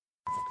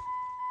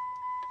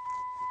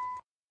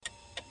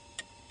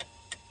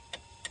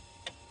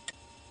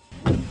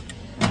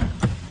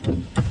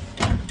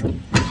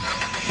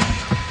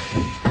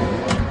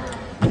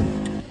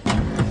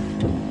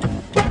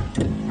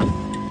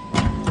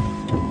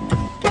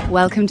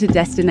Welcome to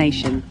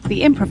Destination,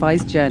 the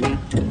improvised journey.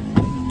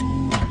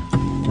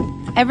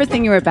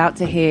 Everything you're about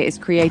to hear is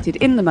created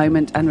in the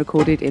moment and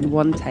recorded in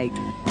one take.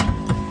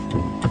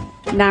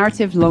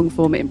 Narrative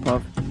long-form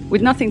improv,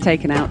 with nothing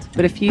taken out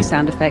but a few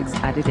sound effects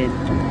added in.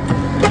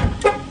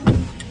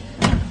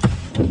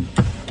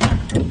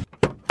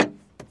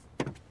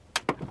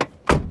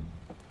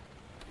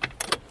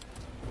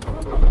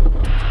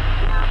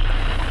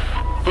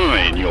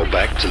 And you're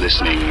back to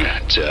listening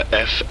to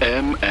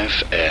FM.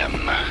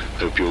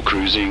 Hope you're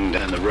cruising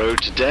down the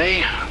road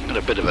today. I've got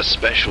a bit of a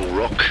special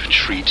rock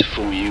treat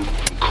for you.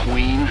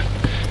 Queen,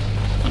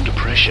 Under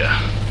Pressure.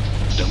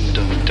 Dum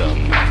dum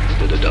dum,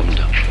 da da dum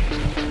dum.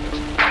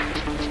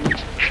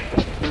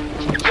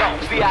 Yo,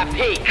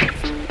 VIP.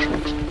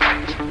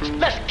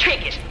 Let's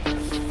kick it.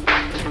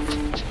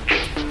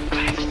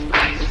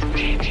 Ice,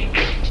 baby.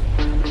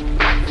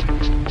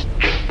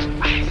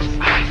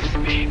 Ice,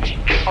 baby.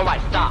 All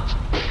right, stop.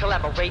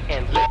 Collaborate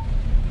and live.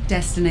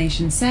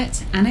 Destination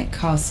set, Alnwick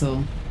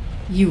Castle.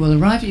 You will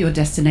arrive at your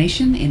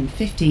destination in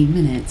 15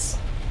 minutes.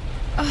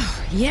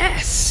 Oh,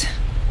 yes.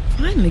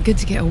 Finally good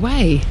to get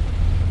away.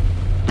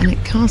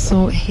 Alnwick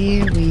Castle,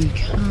 here we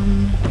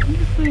come. I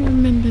wonder if I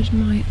remembered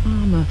my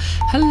armour.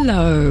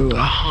 Hello. Oh,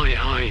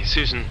 hi,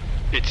 Susan.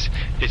 It's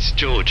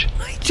George.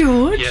 Hi,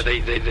 George. Yeah, they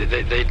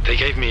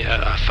gave me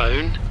a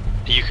phone.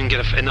 You can get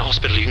in the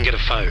hospital. You can get a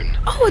phone.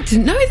 Oh, I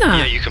didn't know that.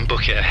 Yeah, you can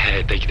book it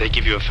ahead. They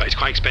give you a phone. It's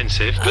quite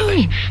expensive, but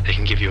they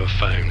can give you a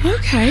phone.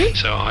 Okay.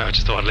 So I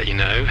just thought I'd let you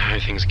know how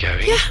things are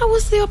going. Yeah, how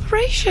was the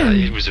operation?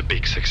 It was a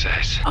big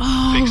success.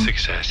 Oh, big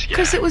success. Yeah.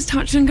 Because it was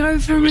touch and go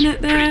for a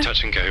minute there. Pretty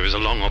touch and go. It was a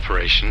long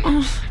operation.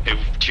 Oh.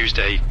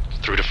 Tuesday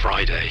through to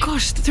Friday.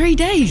 Gosh, 3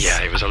 days.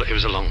 Yeah, it was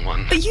a long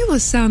one. But you were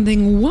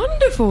sounding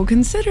wonderful,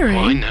 considering.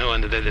 Oh, I know,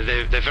 and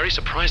they're very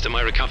surprised at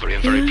my recovery.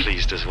 I'm very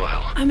pleased as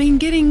well. I mean,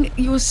 getting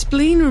your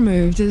spleen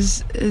removed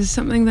is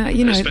something that,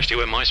 you know... Especially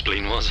where my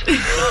spleen was.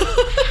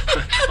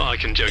 Well, I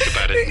can joke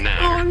about it now.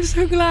 Oh, I'm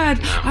so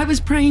glad. No. I was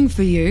praying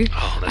for you.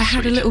 Oh, that's I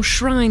had sweet. A little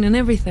shrine and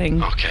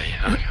everything. Okay.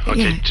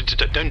 Yeah.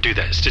 Don't do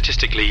that.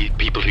 Statistically,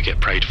 people who get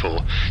prayed for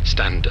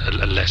stand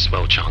a less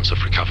well chance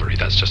of recovery.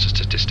 That's just a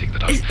statistic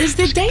that Is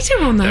there data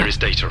on that? There is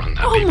data on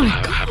that. Oh, people my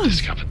have God.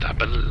 discovered that,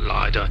 but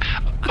I don't...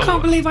 I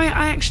can't believe I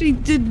actually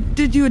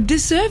did you a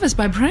disservice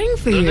by praying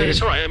for you. No,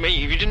 it's all right. I mean,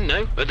 you didn't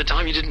know. At the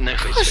time, you didn't know.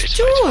 Gosh,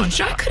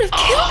 George, I could have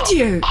killed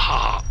you.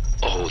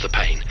 Oh, the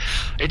pain.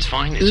 It's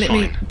fine, it's Let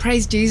fine. me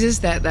praise Jesus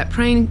that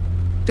pain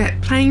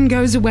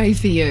goes away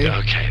for you.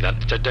 Okay, don't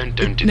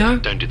do No?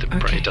 that. Don't do the Okay.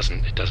 prayer. It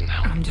doesn't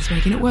help. I'm just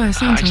making it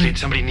worse, aren't Actually, I?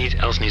 somebody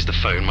else needs the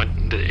phone.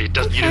 It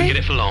doesn't. You Okay. don't get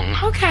it for long.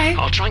 Okay.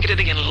 I'll try and get it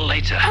again a little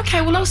later.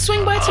 Okay, well, I'll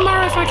swing by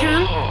tomorrow if I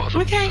can. Oh, the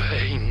Okay.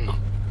 pain.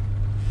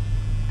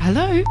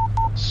 Hello?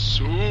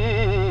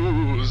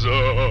 Susan.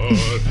 Susan.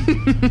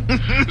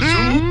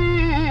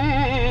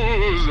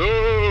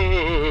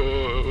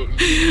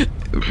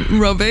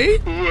 Robbie?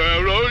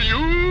 Where are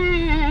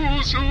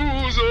you,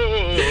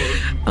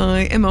 Susan?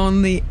 I am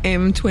on the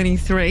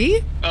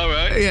M23. All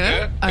right.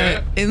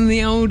 Yeah. In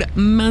the old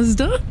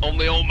Mazda. On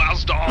the old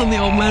Mazda. On the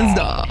old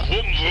Mazda.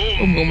 Vroom,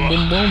 vroom. Boom,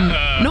 boom, boom.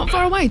 Not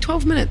far away,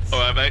 12 minutes. All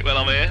right, mate. Well,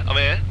 I'm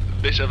here.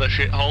 Bit of a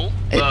shithole,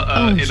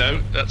 but you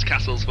know, that's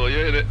castles for you,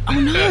 isn't it? Oh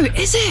no,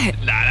 is it?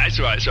 Nah, that's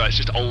right. It's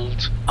just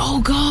old Oh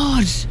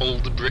God!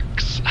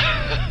 bricks.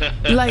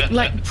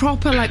 like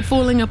proper, like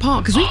falling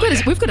apart. Because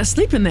we've got to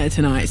sleep in there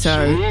tonight.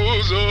 So.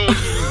 Susan,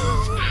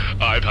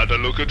 I've had a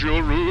look at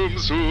your room,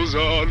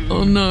 Susan.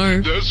 Oh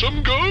no! There's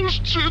some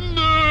ghosts in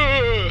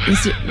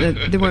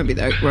there. There won't be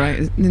though,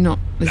 right? They're not.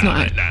 There's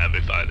not. Nah,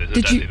 it'll be fine. I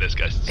don't think there's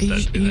ghosts.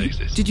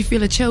 Did you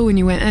feel a chill when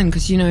you went in?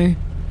 Because you know.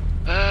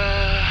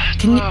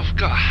 I've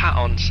got a hat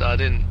on, so I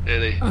didn't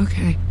really.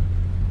 Okay.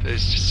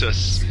 It's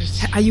just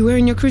Are you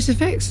wearing your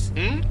crucifix?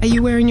 Are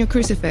you wearing your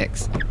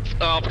crucifix?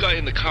 I've got it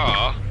in the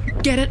car.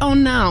 Get it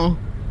on now.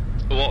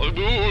 What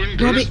in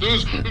Robbie. case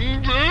there's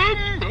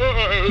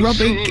vampires,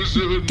 Robbie,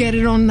 Susan? get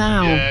it on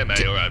now. Yeah,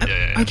 mate, all right.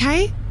 Yeah.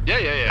 Okay?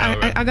 Yeah. all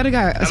right. I gotta go.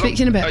 I'll speak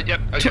to you in a bit. Yep,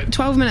 okay.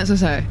 12 minutes or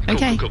so.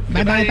 Okay. Cool.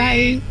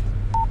 Bye.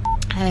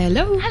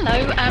 Hello.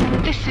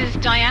 Hello, this is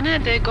Diana,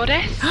 the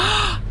goddess.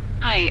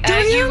 Hi,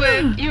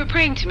 Diana! you were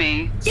praying to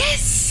me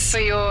Yes! for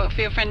your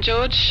friend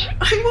George.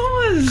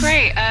 I was.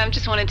 Great.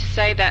 Just wanted to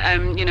say that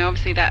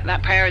obviously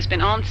that prayer has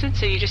been answered.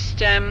 So you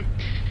just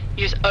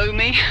owe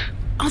me.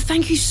 Oh,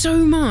 thank you so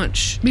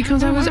much.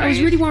 Because I was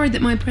really worried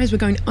that my prayers were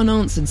going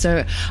unanswered.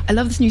 So I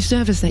love this new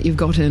service that you've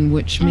gotten,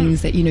 which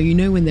means that you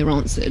know when they're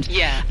answered.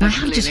 Yeah, And I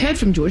haven't just heard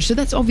from George, so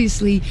that's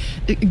obviously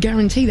a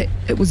guarantee that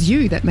it was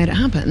you that made it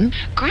happen.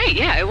 Great.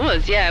 Yeah, it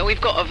was. Yeah,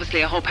 we've got obviously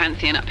a whole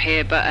pantheon up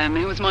here, but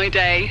it was my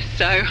day,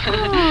 so.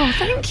 Oh,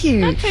 thank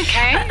you. That's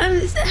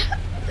okay.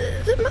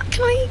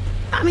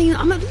 I mean,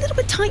 I'm a little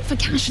bit tight for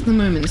cash at the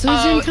moment, so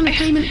is there any kind of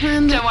payment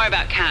plan? Don't worry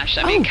about cash.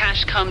 I mean,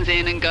 cash comes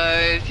in and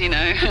goes, you know,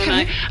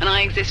 and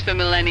I exist for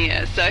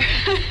millennia, so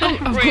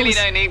I really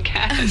don't need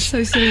cash.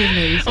 So silly of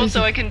me.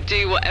 Also, I can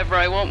do whatever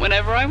I want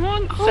whenever I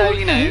want,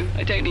 you know,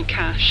 I don't need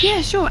cash.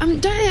 Yeah, sure. Do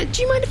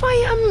you mind if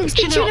I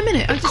speak to you in a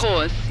minute? Of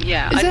course,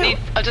 yeah.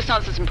 I'll just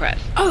answer some press.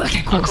 Oh, okay,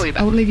 of course. I'll call you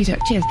back. I'll leave you to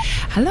it. Cheers.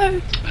 Hello?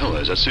 Hello,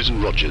 is that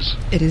Susan Rogers?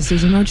 It is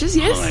Susan Rogers,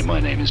 yes. Hi, my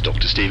name is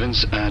Dr.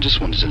 Stevens. I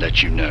just wanted to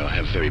let you know I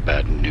have very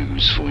bad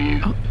news for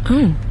you.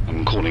 Oh.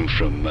 I'm calling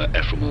from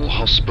Ephraimall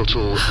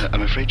Hospital.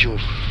 I'm afraid your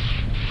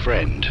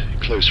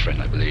close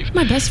friend, I believe.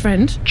 My best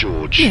friend?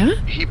 George. Yeah?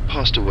 He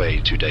passed away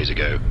 2 days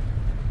ago.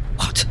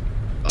 What?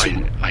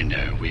 I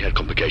know. We had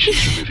complications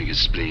removing his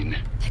spleen.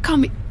 That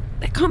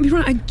can't be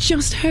right. I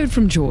just heard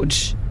from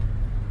George.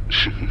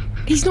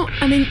 He's not...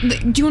 I mean,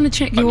 do you want to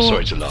check your I'm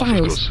sorry to laugh,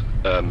 files? of course.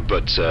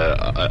 But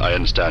I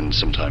understand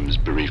sometimes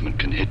bereavement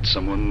can hit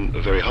someone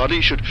very hard.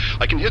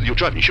 I can hear that you're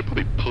driving. You should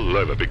probably pull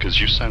over because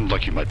you sound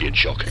like you might be in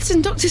shock.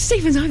 Listen, Dr.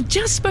 Stevens, I've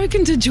just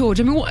spoken to George.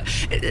 I mean, what?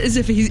 As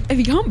if he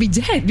can't be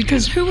dead,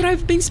 because who would I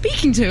have been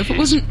speaking to if it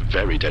wasn't... He's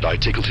very dead. I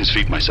tickled his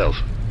feet myself.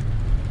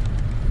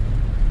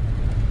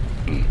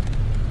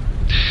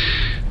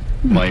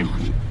 My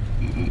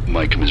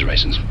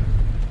commiserations.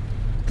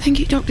 Thank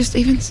you, Dr.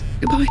 Stevens.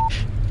 Goodbye.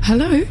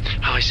 Hello?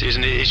 Hi,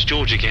 Susan. It's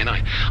George again.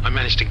 I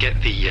managed to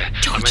get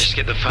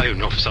the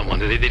phone off someone.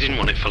 They didn't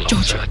want it for long.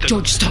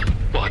 George, stop.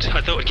 What? I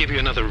thought I'd give you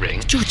another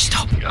ring. George,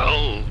 stop.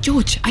 Oh.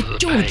 George, are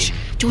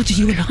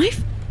you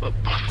alive?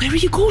 Where are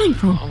you calling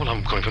from? Oh, well,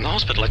 I'm calling from the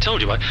hospital. I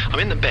told you. I'm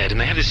in the bed, and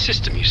they have this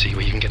system, you see,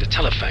 where you can get a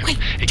telephone. Wait,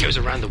 it goes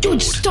around the ward.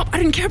 George, stop.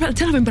 I don't care about the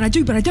telephone, but I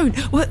do, but I don't.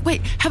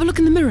 Wait, have a look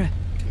in the mirror.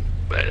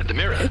 The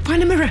mirror?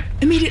 Find a mirror.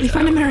 Immediately,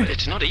 find a mirror.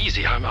 It's not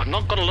easy. I've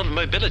not got a lot of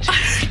mobility.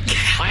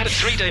 I had a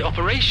 3-day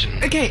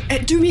operation. Okay,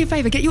 do me a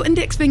favour. Get your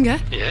index finger.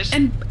 Yes?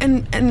 And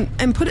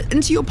put it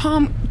into your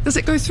palm. Does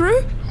it go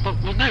through?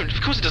 Well, no,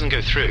 of course it doesn't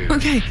go through.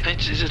 Okay.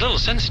 It's a little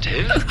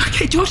sensitive.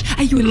 Okay, George,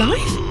 are you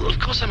alive? Of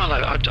course I'm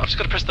alive. I've just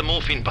got to press the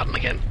morphine button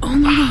again. Oh,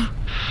 my God.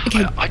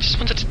 Okay. I just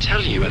wanted to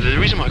tell you, the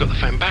reason why I got the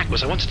phone back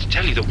was I wanted to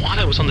tell you that while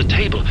I was on the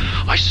table,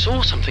 I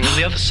saw something on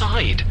the other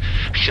side.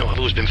 You know, I've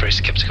always been very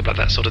sceptical about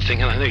that sort of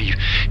thing, and I know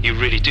you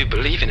really do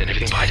believe in it and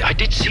everything, but I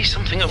did see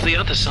something of the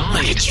other side.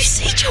 What did you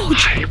see,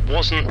 George? It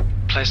wasn't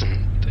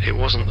pleasant. It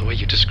wasn't the way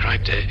you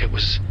described it. It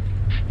was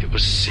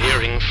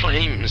searing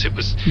flames. It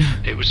was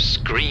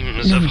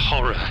screams of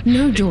horror.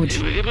 No,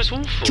 George. It was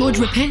awful. George,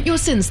 repent your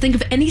sins. Think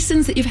of any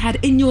sins that you've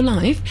had in your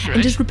life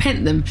and just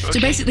repent them. Okay. So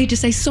basically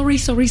just say sorry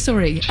a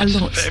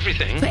lot. For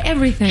everything? For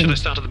everything. Should I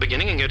start at the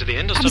beginning and go to the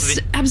end? Or start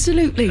at the...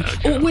 Absolutely.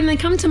 Okay. Or when they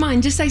come to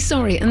mind, just say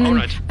sorry. And all then,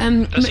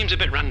 right. That seems a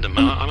bit random.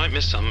 I might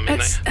miss some.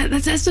 That's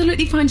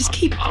absolutely fine. Just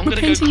keep I'm going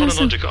to go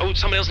chronological. Oh,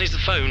 somebody else needs the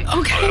phone.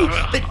 Okay,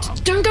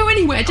 but don't go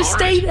anywhere. Just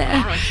stay there.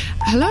 All right.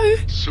 Hello?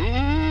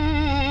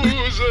 Susan!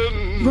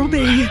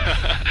 Robbie.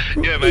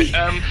 Yeah, mate.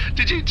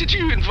 Did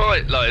you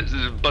invite like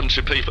a bunch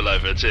of people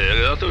over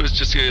to? I thought it was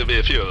just going to be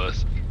a few of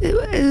us.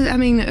 I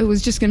mean, it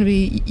was just going to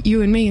be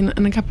you and me and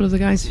a couple of the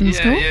guys from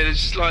school. Yeah,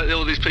 it's just like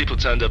all these people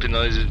turned up in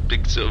those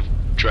big sort of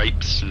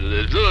drapes.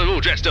 They're all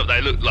dressed up.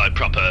 They look like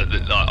proper,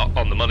 like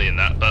on the money and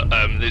that. But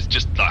it's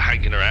just like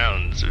hanging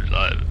around, sort of,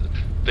 like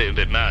being a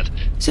bit mad.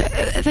 So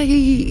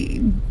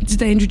did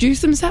they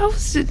introduce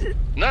themselves?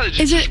 No,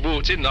 they just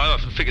walked in. I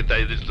figured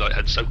they like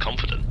had so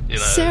confident. You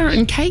know, Sarah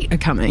and Kate are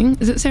coming.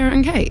 Is it Sarah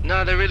and Kate?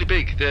 No, they're really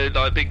big. They're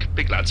like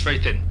big lads, very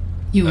thin.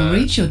 You will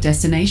reach your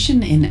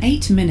destination in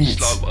 8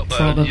 minutes, like,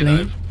 probably. You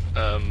know,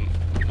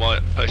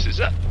 white post. Is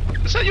that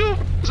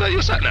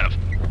your sat nav?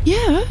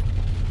 Yeah.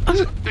 Have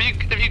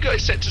you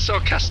guys set to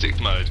sarcastic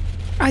mode?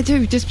 I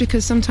do, just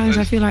because sometimes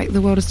I feel like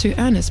the world is too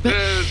earnest. But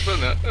it's fun,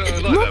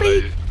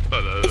 Robbie,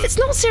 if it's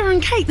not Sarah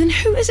and Kate, then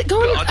who is it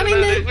going?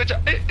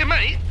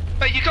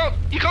 Mate, you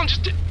can't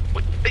just do...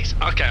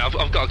 Okay, I've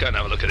got to go and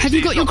have a look at it. Have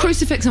you got your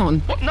crucifix on?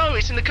 What? No,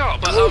 it's in the car.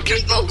 But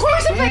get your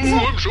crucifix on!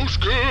 I'm so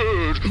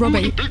scared.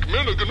 Robbie, the big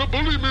men are gonna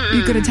bully me.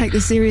 You've got to take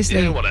this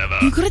seriously. Yeah, whatever.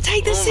 You've got to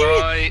take this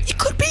seriously. Right. It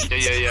could be.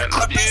 Yeah. It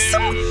could be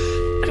some...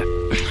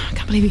 I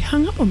can't believe he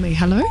hung up on me.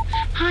 Hello?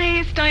 Hi,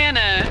 it's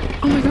Diana.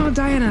 Oh my God,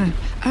 Diana.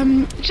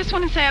 Just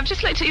want to say, I've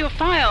just looked at your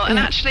file, and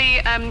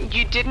actually,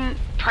 you didn't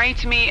pray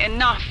to me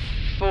enough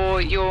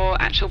for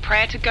your actual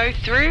prayer to go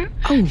through.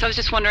 Oh. So I was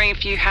just wondering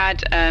if you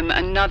had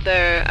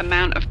another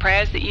amount of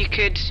prayers that you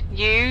could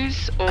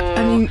use, or...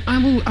 I mean,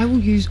 I will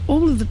use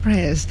all of the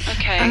prayers.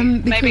 Okay.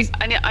 Maybe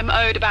I'm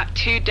owed about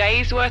 2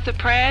 days worth of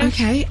prayers.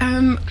 Okay.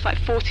 It's like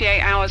 48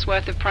 hours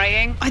worth of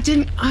praying. I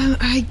didn't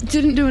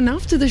do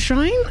enough to the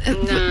shrine.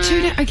 No.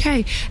 2 days.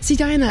 Okay. See,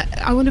 Diana,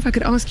 I wonder if I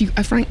could ask you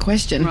a frank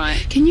question.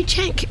 Right. Can you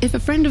check if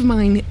a friend of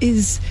mine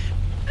has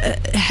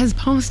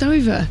passed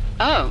over?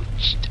 Oh,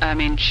 I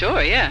mean,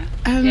 sure, yeah.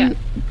 Yeah.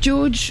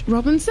 George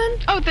Robinson?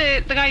 Oh,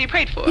 the guy you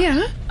prayed for?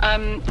 Yeah.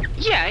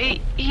 Yeah,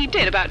 he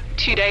did about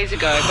 2 days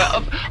ago,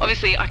 but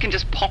obviously I can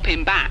just pop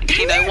him back,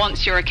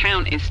 once your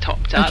account is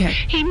topped up. Okay.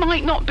 He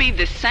might not be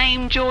the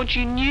same George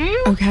you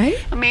knew. Okay.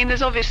 I mean,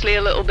 there's obviously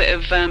a little bit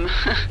of,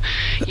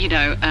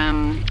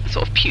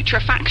 sort of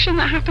putrefaction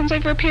that happens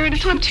over a period of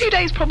time. 2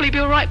 days probably be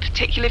all right,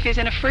 particularly if he's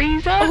in a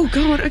freezer. Oh,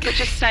 God, okay. But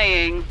just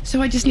saying.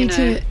 So I just need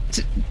to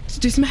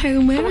do some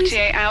Hail Marys?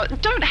 48 hours.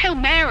 Don't Hail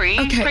Mary.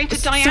 Okay. Pray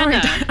to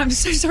Diana. Sorry, I'm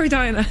so sorry,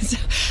 Diana.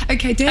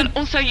 Okay, dear. And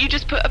also, you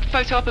just put a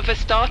photo up of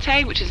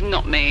Astarte, which is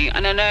not me.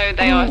 And I know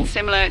they are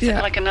similar. It's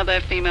like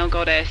another female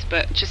goddess,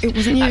 but just it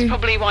wasn't that's you.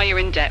 probably why you're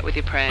in debt with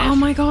your prayers. Oh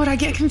my God, I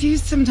get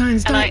confused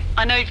sometimes. And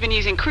I know you've been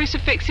using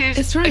crucifixes.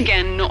 That's right.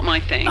 Again, not my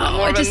thing. Oh,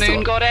 More I of a just moon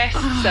thought- goddess,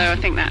 Oh. so I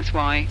think that's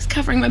why. It's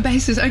covering my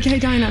bases. Okay,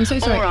 Diana, I'm so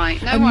sorry. All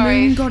right, no a moon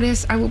worries.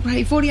 goddess, I will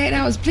pray 48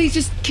 hours.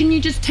 Please, can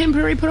you just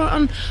temporarily put it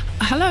on?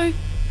 Hello?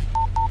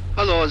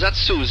 Hello, is that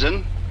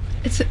Susan?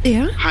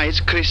 Yeah? Hi, it's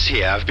Chris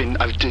here. I've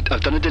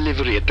done a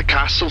delivery at the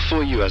castle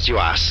for you, as you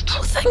asked.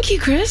 Oh, thank you,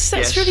 Chris.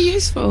 That's Yes. really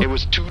useful. It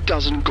was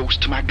 24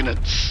 ghost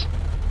magnets.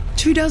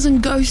 24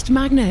 ghost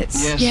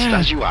magnets. Yes, Yeah.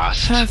 as you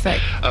asked.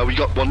 Perfect. We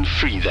got one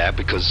free there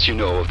because you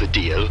know of the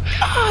deal.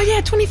 Oh, yeah,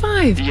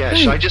 25. Yeah, Great.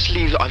 should I just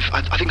leave? I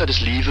think I'll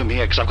just leave them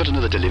here because I've got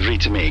another delivery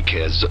to make.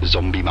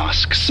 Zombie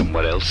masks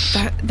somewhere else.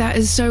 That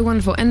is so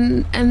wonderful.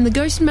 And the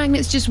ghost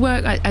magnets just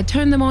work. I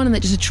turn them on and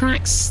it just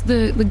attracts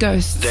the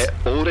ghosts. They're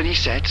already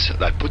set.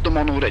 I put them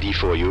on already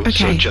for you. Okay.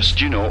 So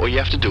just, all you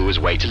have to do is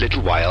wait a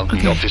little while.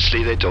 Okay.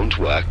 Obviously, they don't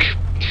work,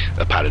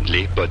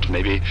 apparently, but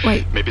maybe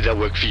they'll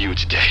work for you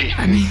today.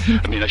 I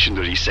mean, I shouldn't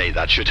really say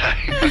that, should I?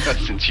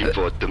 Since you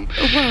bought them.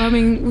 well, I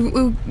mean,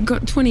 we've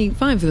got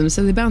 25 of them,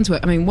 so they're bound to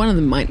work. I mean, one of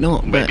them might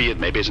not. But...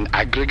 Maybe it's an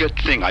aggregate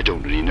thing. I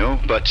don't really know.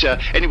 But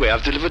anyway,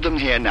 I've delivered them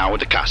here now at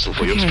the castle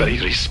for you. It's a very,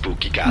 very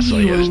spooky castle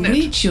You here, will isn't it?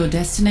 reach your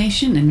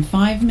destination in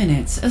 5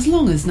 minutes, as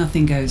long as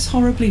nothing goes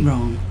horribly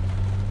wrong.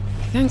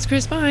 Thanks,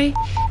 Chris. Bye.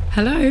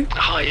 Hello?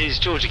 Hi, it's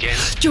George again.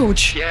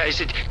 George. Yeah, is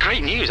it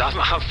great news? I'm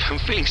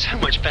feeling so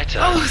much better.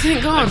 Oh,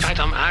 thank God. In fact,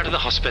 I'm out of the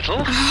hospital.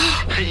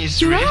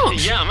 You're out?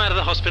 Yeah, I'm out of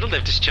the hospital.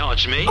 They've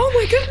discharged me. Oh,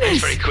 my goodness.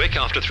 It's very quick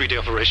after a 3-day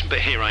operation, but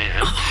here I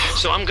am.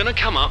 So I'm going to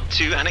come up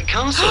to Alnwick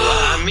Castle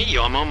and meet you.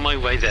 I'm on my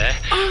way there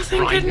Oh,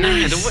 thank right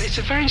goodness. now. It's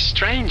a very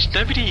strange.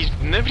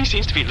 Nobody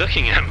seems to be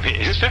looking at me.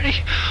 It's very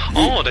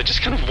odd. I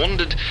just kind of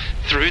wandered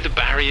through the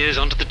barriers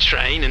onto the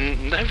train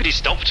and nobody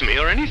stopped me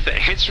or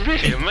anything. It's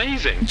really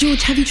amazing.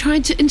 George, have you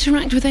tried to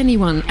interact with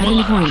anyone at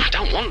any point? I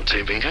don't want to,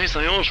 in case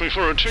they ask me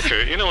for a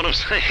ticket. You know what I'm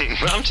saying?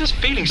 But I'm just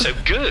feeling so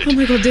good. Oh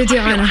my God, dear I feel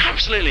Diana.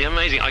 absolutely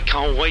amazing. I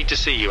can't wait to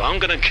see you. I'm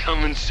going to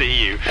come and see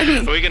you. Okay.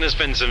 We're going to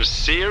spend some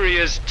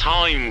serious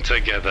time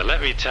together,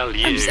 let me tell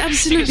you.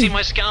 Absolutely. You can see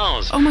my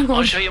scars. Oh my God.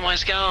 I'll show you my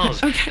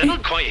scars. Okay. They're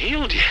not quite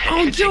healed yet.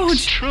 Oh, It's George.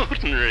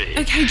 extraordinary.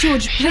 Okay,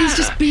 George, please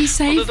just be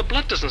safe. Although the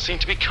blood doesn't seem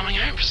to be coming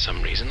out for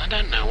some reason. I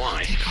don't know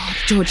why. God,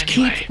 George,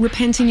 Anyway, keep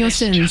repenting your it's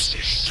sins.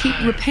 justice. Keep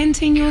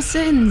repenting your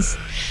sins.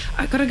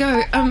 I gotta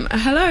go.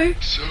 Hello?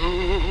 Susan.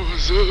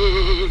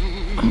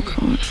 Oh,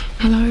 God.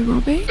 Hello,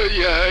 Robbie?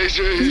 Yeah,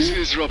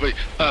 it's Robbie.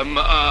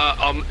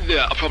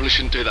 Yeah, I probably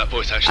shouldn't do that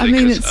voice actually, I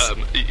mean,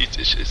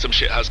 because some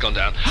shit has gone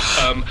down.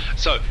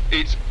 So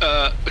it's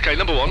okay.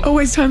 Number one.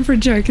 Always time for a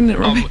joke, isn't it,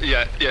 Robbie?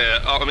 Yeah.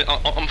 I mean,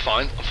 I'm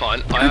fine.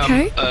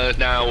 Okay. I am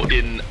now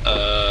in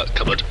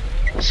cupboard,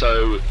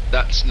 so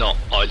that's not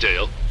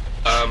ideal.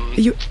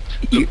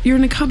 You're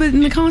in a cupboard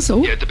in the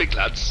castle? Yeah, the big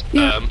lads.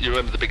 Yeah. You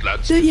remember the big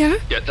lads? Yeah.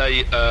 Yeah,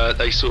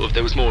 they sort of,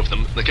 there was more of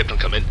them. They kept on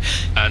coming,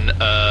 and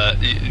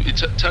it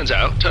turns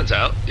out,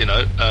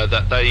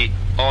 that they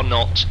are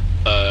not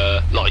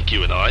like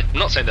you and I. I'm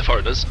not saying they're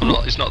foreigners. I'm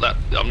not. It's not that.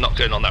 I'm not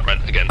going on that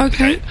rant again.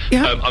 Okay,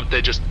 yeah.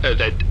 They're just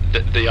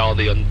they are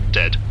the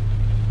undead.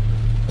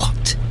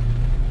 What?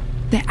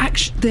 They're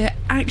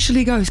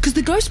actually ghosts, because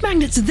the ghost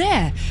magnets are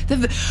there.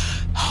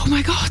 Oh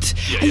my God!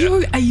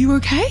 Yeah, Are you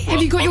okay?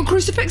 Have you got your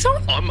crucifix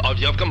on?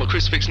 I've got my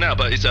crucifix now,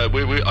 but it's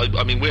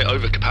we're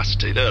over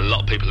capacity. There are a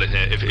lot of people in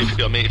here.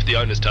 If the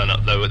owners turn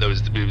up,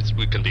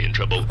 we can be in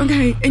trouble.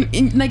 Okay,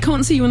 and they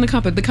can't see you in the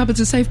cupboard. The cupboard's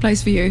a safe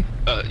place for you.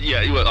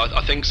 Yeah, well,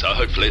 I think so.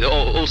 Hopefully.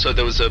 Also,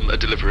 there was a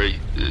delivery,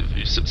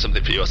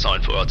 something for you I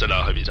signed for. I don't know.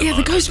 I hope you don't Yeah, the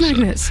mind. ghost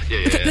magnets.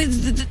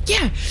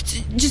 Yeah.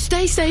 Just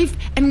stay safe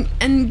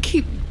and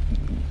keep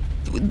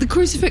the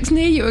crucifix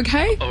near you,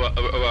 okay? All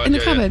right, In the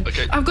cupboard.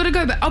 Okay. I've got to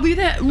go, but I'll be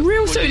there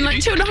real soon, yeah, like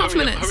you 2.5 hurry up,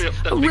 minutes. hurry up.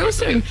 Oh, real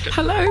soon. Okay.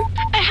 Hello?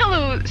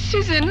 Hello,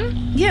 Susan.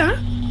 Yeah?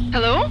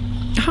 Hello?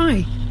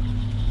 Hi.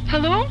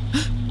 Hello?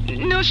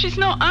 No, she's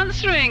not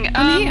answering.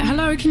 I'm here.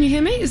 Hello, can you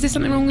hear me? Is there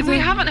something wrong with We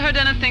the... haven't heard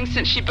anything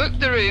since she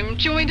booked the room.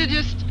 Do you want me to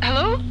just...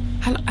 Hello?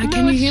 Hello? No,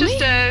 Can you it's hear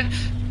me?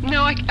 just,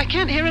 no, I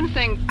can't hear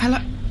anything. Hello?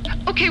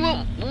 Okay,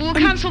 well, we'll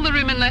cancel the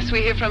room unless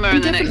we hear from her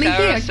in the next definitely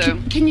hour here. or so.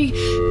 Can you...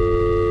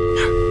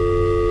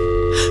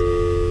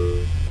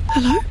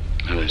 Hello?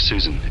 Hello,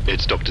 Susan.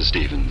 It's Dr.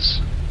 Stevens.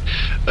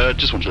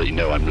 Just want to let you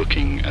know I'm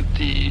looking at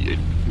the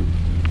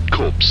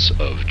corpse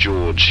of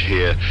George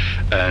here,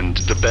 and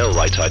the bell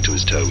I tied to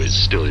his toe is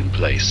still in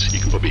place. You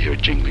can probably hear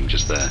it jingling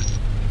just there.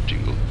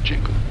 Jingle,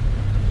 jingle.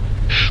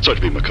 Sorry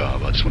to be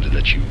macabre, I just wanted to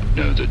let you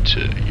know that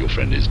your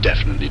friend is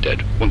definitely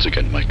dead. Once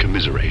again, my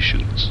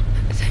commiserations.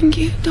 Thank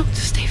you, Dr.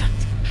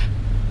 Stevens.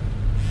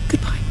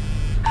 Goodbye.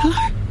 Hello?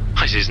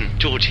 Hi, Susan.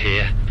 George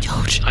here.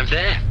 George. I'm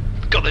there.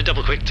 Got there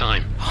double quick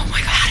time. Oh my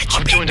God, how did you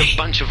I've beat joined me? a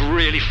bunch of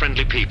really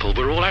friendly people.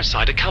 We're all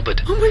outside a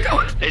cupboard. Oh my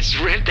God.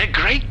 They're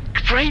great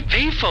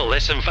people.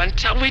 There's some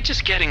fantastic. We're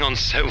just getting on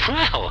so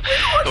well.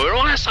 We're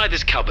all outside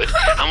this cupboard,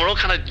 and we're all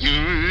kind of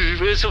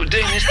we're sort of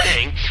doing this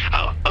thing.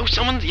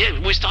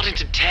 We're starting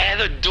to tear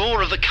the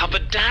door of the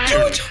cupboard down.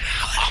 George.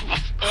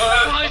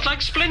 Oh, it's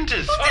like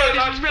splinters. Moon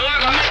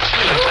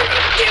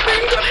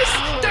Goddess.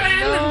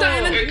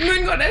 Diana,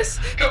 Moon Goddess.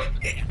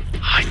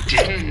 I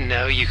didn't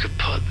know you could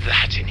put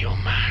that in your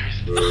mouth.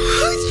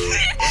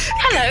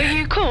 Hello,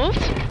 you called?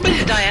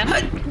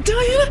 Diana?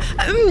 Diana,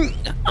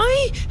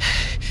 I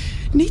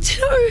need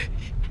to know,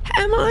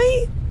 am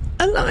I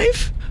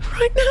alive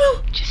right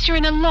now? Just you're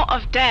in a lot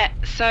of debt,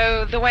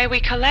 so the way we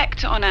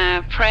collect on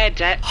our prayer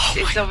debt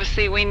is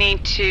obviously we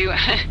need to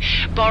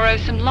borrow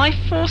some life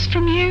force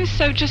from you,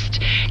 so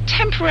just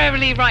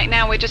temporarily right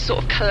now we're just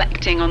sort of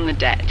collecting on the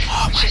debt.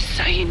 Just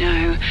so you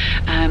know,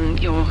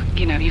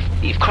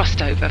 you've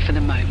crossed over for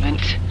the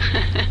moment.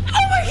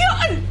 Oh my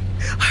God!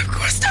 I've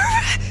crossed over!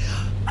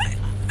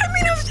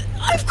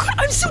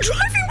 I'm still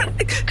driving,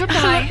 but...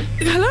 Goodbye.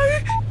 Hello?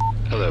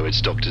 Hello,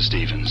 it's Dr.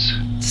 Stevens.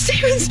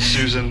 Stevens?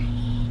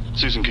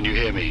 Susan, can you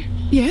hear me?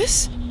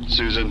 Yes?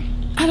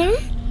 Susan? Hello?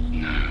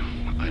 No,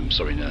 I'm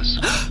sorry, nurse.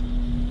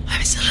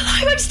 I'm still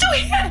alive, I'm still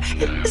here!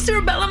 No. Is there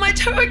a bell on my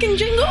toe I can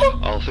jingle?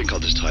 I'll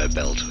just tie a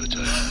bell to her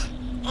toe.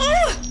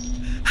 Oh!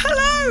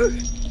 Hello!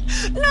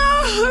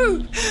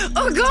 No!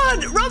 Oh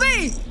God,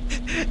 Robbie!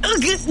 Oh,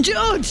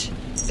 George!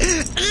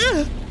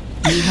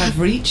 You have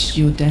reached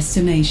your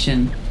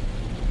destination.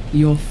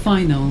 Your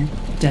final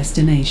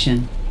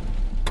destination.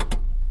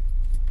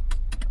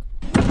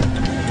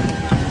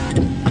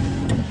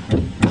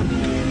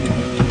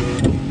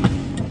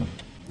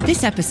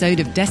 This episode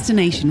of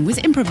Destination was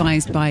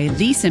improvised by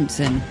Lee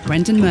Simpson,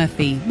 Brendan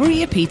Murphy,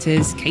 Maria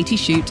Peters, Katy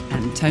Schutte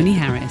and Tony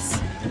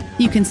Harris.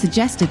 You can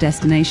suggest a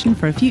destination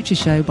for a future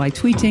show by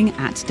tweeting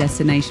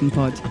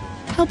 @DestinationPod.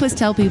 Help us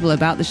tell people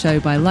about the show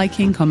by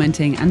liking,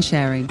 commenting and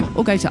sharing,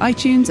 or go to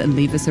iTunes and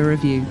leave us a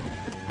review.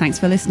 Thanks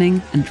for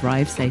listening and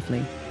drive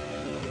safely.